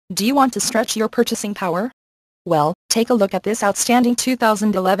Do you want to stretch your purchasing power? Well, take a look at this outstanding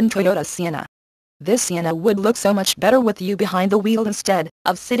 2011 Toyota Sienna. This Sienna would look so much better with you behind the wheel instead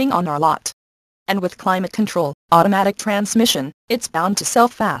of sitting on our lot. And with climate control, automatic transmission, it's bound to sell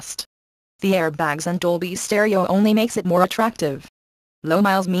fast. The airbags and Dolby stereo only makes it more attractive. Low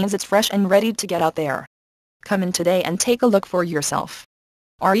miles means it's fresh and ready to get out there. Come in today and take a look for yourself.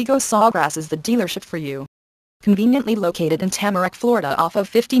 Arrigo Sawgrass is the dealership for you. Conveniently located in Tamarac, Florida off of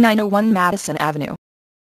 5901 Madison Avenue.